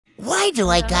Why do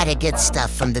I gotta get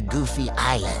stuff from the Goofy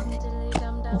Island?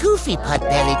 Goofy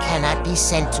Potbelly cannot be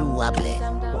sent to Wobbly.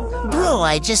 Bro,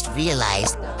 I just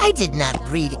realized I did not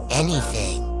breed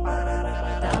anything.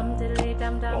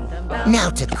 Now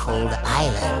to Cold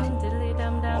Island.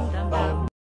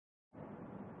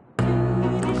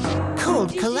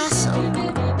 Cold Colossal.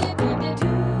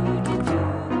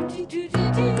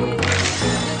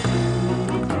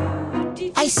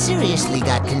 I seriously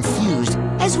got confused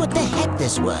as what the heck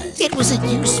this was. It was a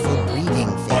useful breeding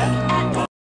thing.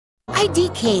 I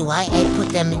DKY I put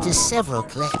them into several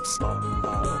clips.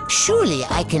 Surely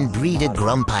I can breed a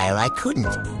Grumpire I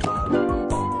couldn't.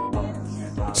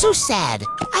 So sad.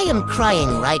 I am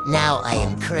crying right now. I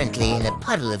am currently in a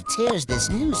puddle of tears.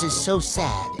 This news is so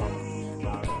sad.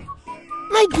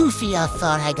 My Goofy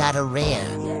thought I got a rare.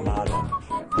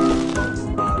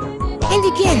 And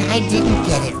again, I didn't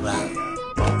get it wrong.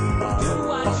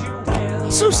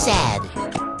 So sad.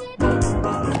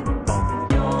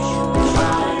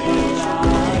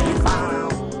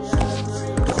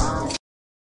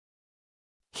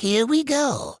 Here we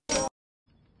go.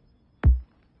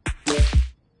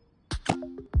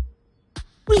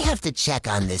 We have to check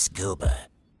on this goober.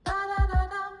 I'm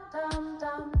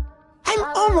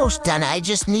almost done. I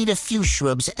just need a few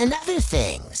shrubs and other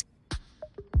things.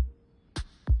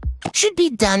 Should be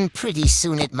done pretty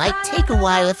soon. It might take a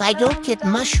while if I don't get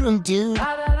Mushroom Dude.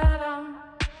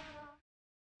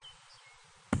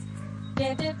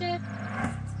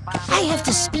 I have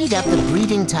to speed up the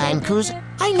breeding time, cause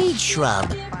I need shrub.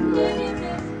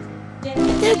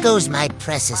 There goes my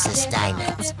Precious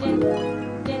Diamonds.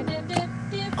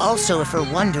 Also, if you're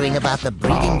wondering about the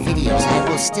breeding videos, I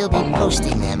will still be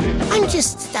posting them. I'm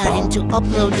just starting to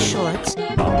upload shorts.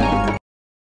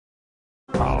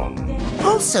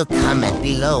 Also comment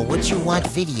below what you want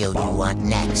video you want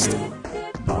next.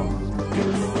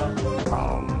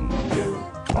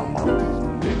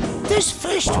 There's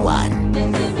first one.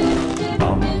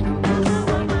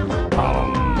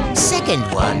 Second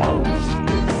one.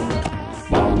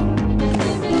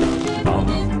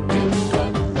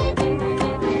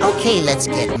 Okay, let's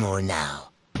get more now.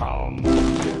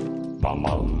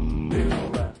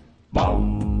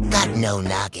 Got no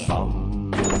noggin.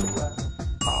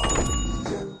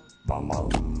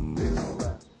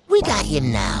 We got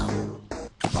him now.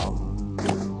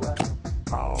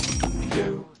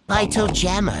 Bito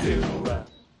Jammer.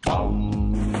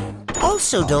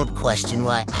 Also, don't question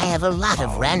why I have a lot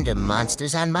of random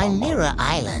monsters on my Mirror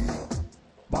Island.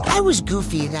 I was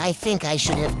goofy and I think I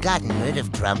should have gotten rid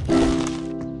of Trumpler.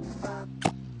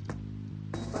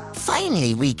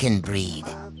 Finally, we can breed.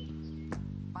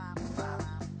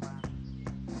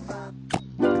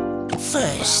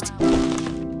 First.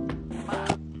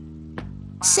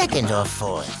 Second or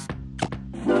fourth.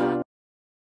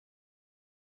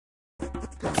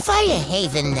 Fire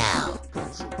Haven now.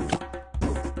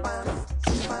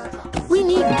 We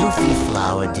need Goofy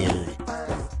Flower Dude.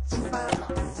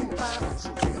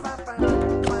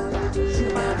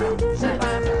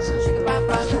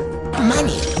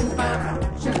 Money.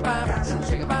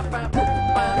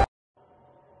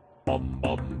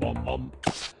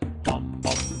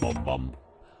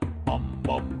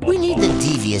 We need the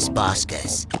Devious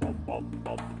Boscus.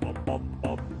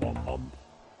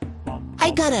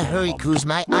 I gotta hurry cause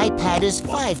my iPad is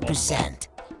 5%.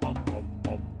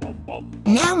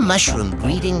 Now mushroom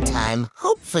breeding time,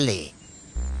 hopefully.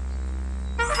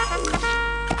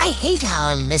 I hate how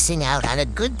I'm missing out on a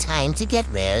good time to get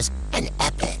rares and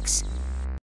epics.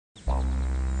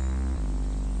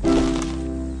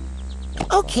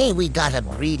 Okay, we gotta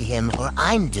breed him or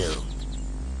I'm doomed.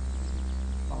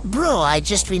 Bro, I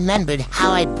just remembered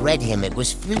how I bred him. It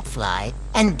was Fruit Fly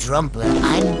and Drumpler.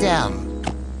 I'm dumb.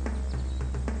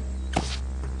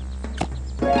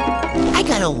 I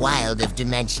got a wild of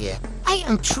dementia. I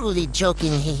am truly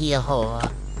joking, hee-hee-ho.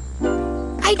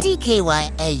 I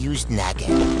DKY I used Nugget.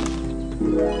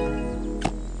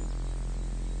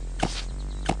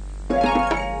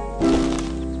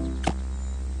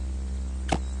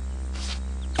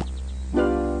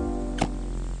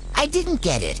 I didn't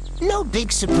get it. No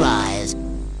big surprise.